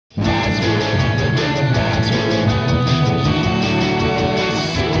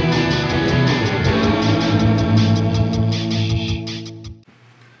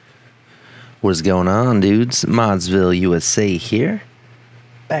What's going on, dudes? ModzvilleUSA here,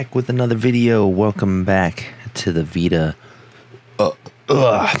 back with another video. Welcome back to the Vita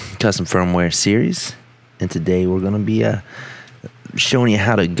custom firmware series, and today we're going to be showing you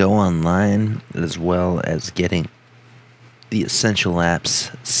how to go online as well as getting the essential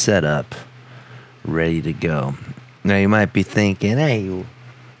apps set up, ready to go. Now you might be thinking, hey,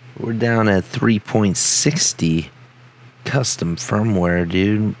 we're down at 3.60 custom firmware,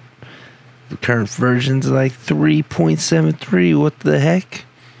 dude. The current version's like 3.73. What the heck?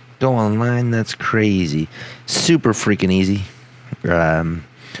 Go online. That's crazy. Super freaking easy.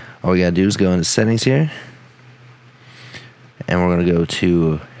 All we gotta do is go into settings here, and we're gonna go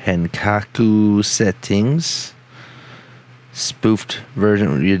to H-Hencore settings. Spoofed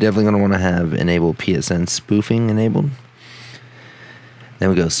version. You're definitely gonna want to have enable PSN spoofing enabled. Then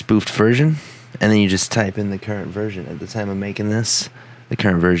we go spoofed version, and then you just type in the current version. At the time of making this, the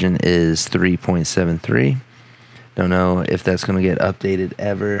current version is 3.73. Don't know if that's going to get updated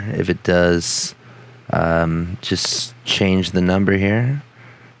ever. If it does, just change the number here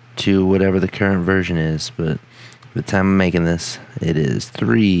to whatever the current version is. But at the time of making this, it is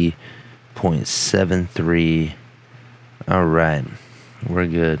 3.73. Alright, we're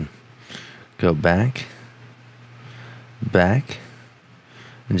good. Go back,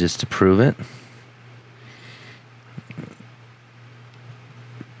 and just to prove it,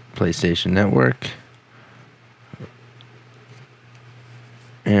 PlayStation Network.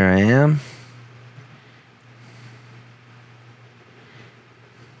 Here I am.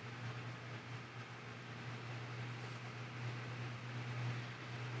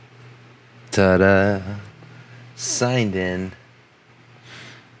 Ta-da! Signed in.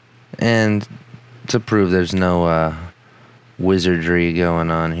 And to prove there's no wizardry going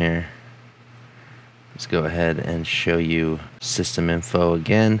on here, let's go ahead and show you system info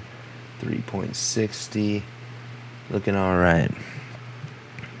again. 3.60. Looking alright.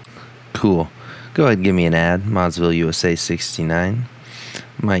 Cool. Go ahead and give me an ad. ModzvilleUSA 69.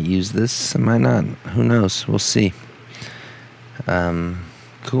 Might use this, I might not. Who knows? We'll see.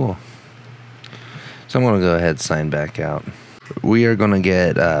 Cool. So I'm going to go ahead and sign back out. We are going to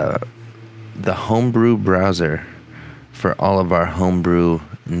get the Homebrew Browser for all of our homebrew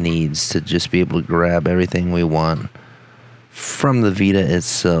needs, to just be able to grab everything we want from the Vita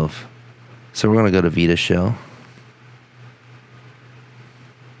itself. So we're going to go to Vita Shell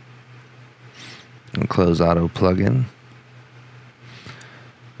and close AutoPlugin.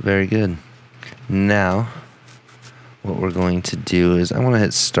 Very good. Now what we're going to do is I want to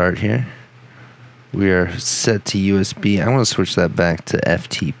hit start here. We are set to USB. I want to switch that back to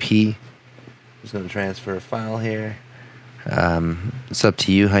FTP. Just going to transfer a file here. It's up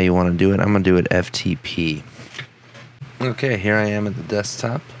to you how you want to do it. I'm going to do it FTP. Okay, here I am at the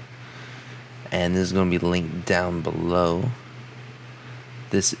desktop, and this is going to be linked down below.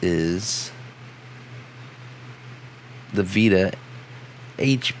 This is the Vita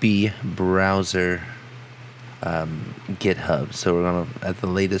HB Browser GitHub. So we're going to, at the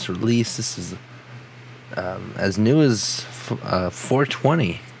latest release, this is as new as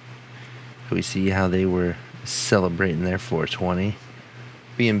 420. We see how they were celebrating their 420.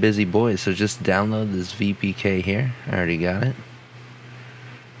 Being busy boys, so just download this VPK here. I already got it.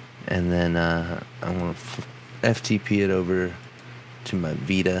 And then I want to FTP it over to my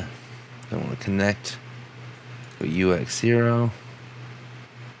Vita. I want to connect with UX0.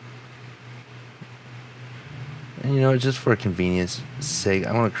 And you know, just for convenience sake,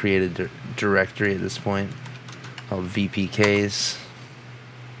 I want to create a directory at this point called VPKs.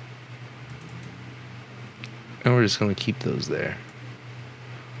 And we're just going to keep those there.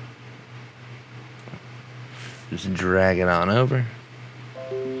 Just drag it on over.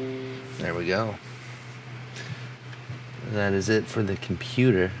 There we go. That is it for the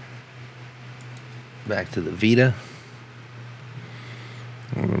computer. Back to the Vita.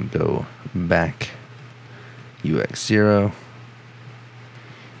 We're going to go back. UX0.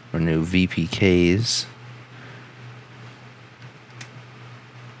 Our new VPKs.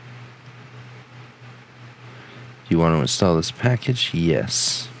 You want to install this package?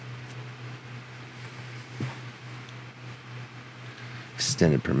 Yes.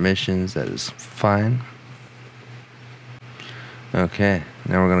 Extended permissions, that is fine. Okay,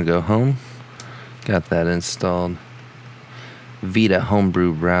 now we're going to go home. Got that installed. Vita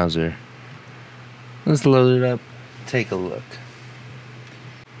Homebrew Browser. Let's load it up, take a look.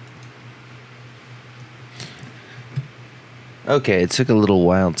 Okay, it took a little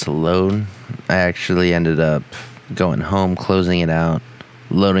while to load. I actually ended up going home, closing it out,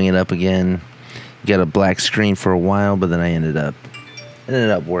 loading it up again. Got a black screen for a while, but then I ended up it ended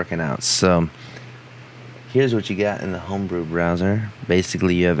up working out. So here's what you got in the Homebrew browser.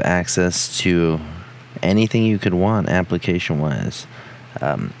 Basically, you have access to anything you could want application-wise.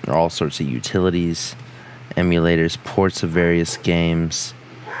 All sorts of utilities, emulators, ports of various games.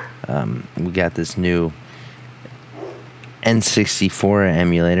 We got this new N64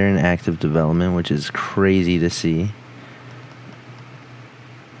 emulator in active development, which is crazy to see.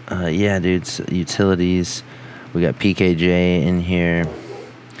 Yeah, dudes, utilities. We got PKJ in here.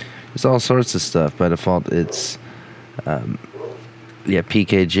 There's all sorts of stuff. By default, it's yeah,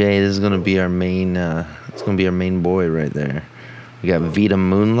 PKJ. This is gonna be our main. It's gonna be our main boy right there. We got Vita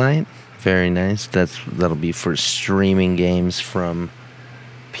Moonlight. Very nice. That'll be for streaming games from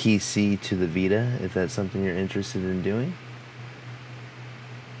PC to the Vita, if that's something you're interested in doing.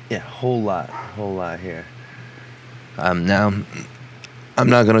 Yeah, whole lot here. Now, I'm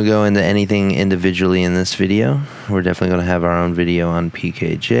not going to go into anything individually in this video. We're definitely going to have our own video on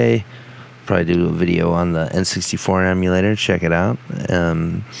PKJ. Probably do a video on the N64 emulator. Check it out.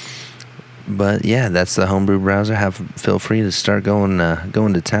 But yeah, that's the Homebrew browser. Feel free to start going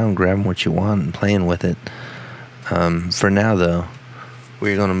to town, grabbing what you want, and playing with it. For now, though,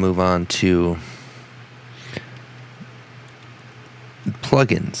 we're going to move on to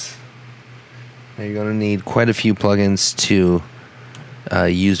plugins. Now, you're going to need quite a few plugins to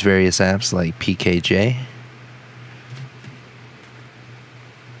use various apps like PKJ.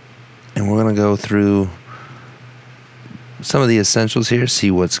 And we're going to go through some of the essentials here, see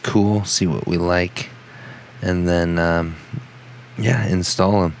what's cool, see what we like, and then, yeah,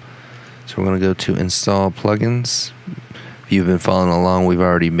 install them. So we're going to go to install plugins. If you've been following along, we've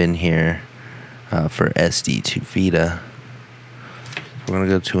already been here for SD to Vita. We're going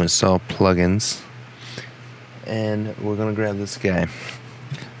to go to install plugins, and we're going to grab this guy.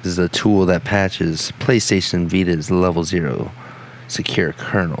 This is a tool that patches PlayStation Vita's level 0 secure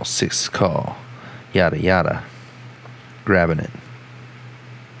kernel 6 call, yada yada. Grabbing it.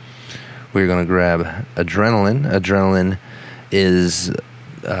 We're going to grab Adrenaline. Adrenaline is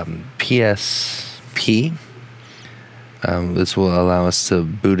PSP. This will allow us to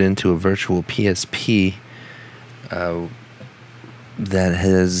boot into a virtual PSP that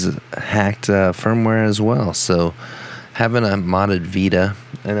has hacked firmware as well. So having a modded Vita,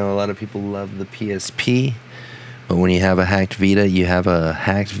 I know a lot of people love the PSP, but when you have a hacked Vita, you have a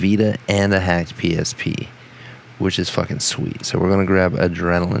hacked Vita and a hacked PSP, which is fucking sweet. So we're going to grab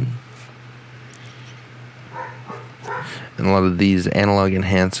Adrenaline. And a lot of these analog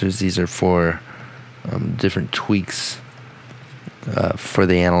enhancers, these are for different tweaks for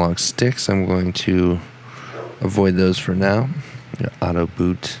the analog sticks. I'm going to avoid those for now. Auto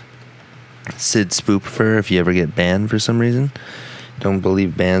boot. SID spoofer if you ever get banned for some reason. Don't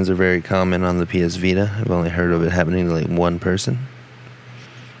believe bans are very common on the PS Vita. I've only heard of it happening to like one person.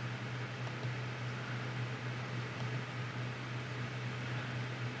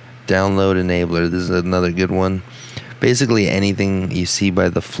 Download enabler. This is another good one. Basically anything you see by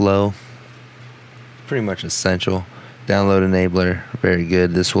the flow, pretty much essential. Download enabler, very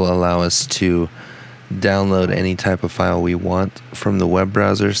good. This will allow us to download any type of file we want from the web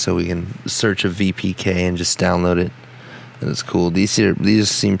browser, so we can search a VPK and just download it. That's cool. These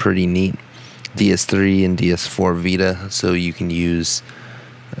seem pretty neat. DS3 and DS4 Vita, so you can use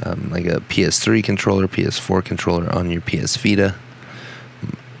like a PS3 controller, PS4 controller on your PS Vita.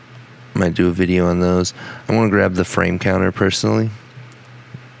 Might do a video on those. I want to grab the frame counter personally.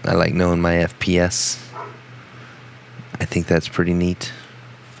 I like knowing my FPS. I think that's pretty neat.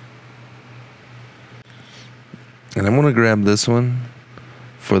 And I'm going to grab this one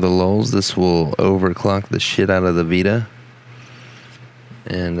for the lulz. This will overclock the shit out of the Vita.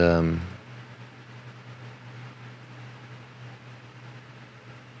 And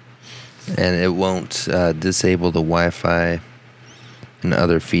it won't disable the Wi-Fi and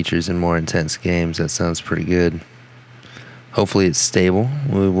other features in more intense games. That sounds pretty good. Hopefully it's stable.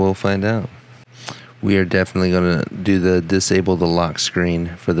 We will find out. We are definitely going to do the disable the lock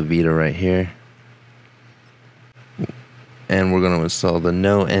screen for the Vita right here. And we're going to install the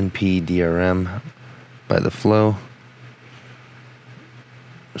no NP DRM by the flow.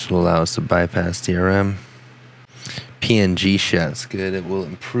 This will allow us to bypass DRM. PNG shots, good. It will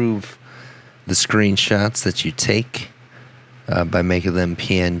improve the screenshots that you take by making them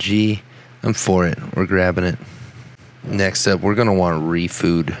PNG. I'm for it. We're grabbing it. Next up, we're going to want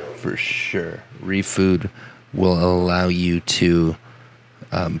Refood for sure. Refood will allow you to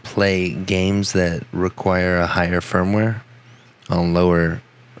play games that require a higher firmware on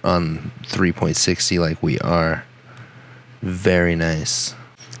 3.60 like we are. Very nice.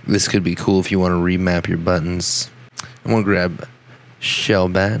 This could be cool if you want to remap your buttons. I'm going to grab shell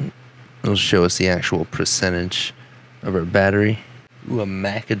bat. It'll show us the actual percentage of our battery. Ooh, a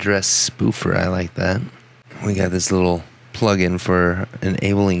MAC address spoofer. I like that. We got this little plugin for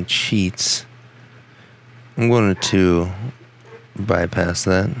enabling cheats. I'm going to bypass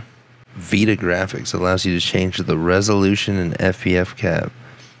that. Vita graphics allows you to change the resolution and FPS cap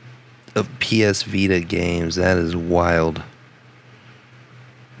of PS Vita games. That is wild.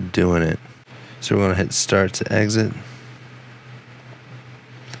 Doing it. So we're going to hit start to exit.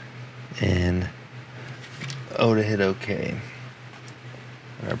 And O to hit OK.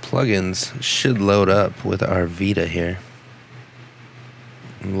 Our plugins should load up with our Vita here.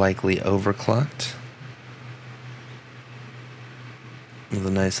 Likely overclocked. With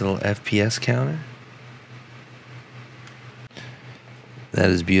a nice little FPS counter. That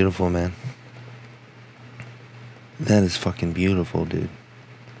is beautiful, man. That is fucking beautiful, dude.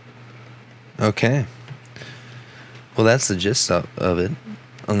 Okay. Well, that's the gist of it.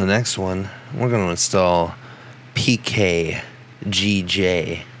 On the next one, we're going to install PKGJ,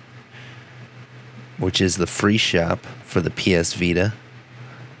 which is the free shop for the PS Vita.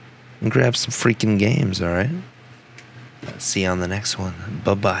 And grab some freaking games, alright? See you on the next one.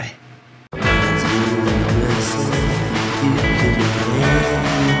 Bye-bye.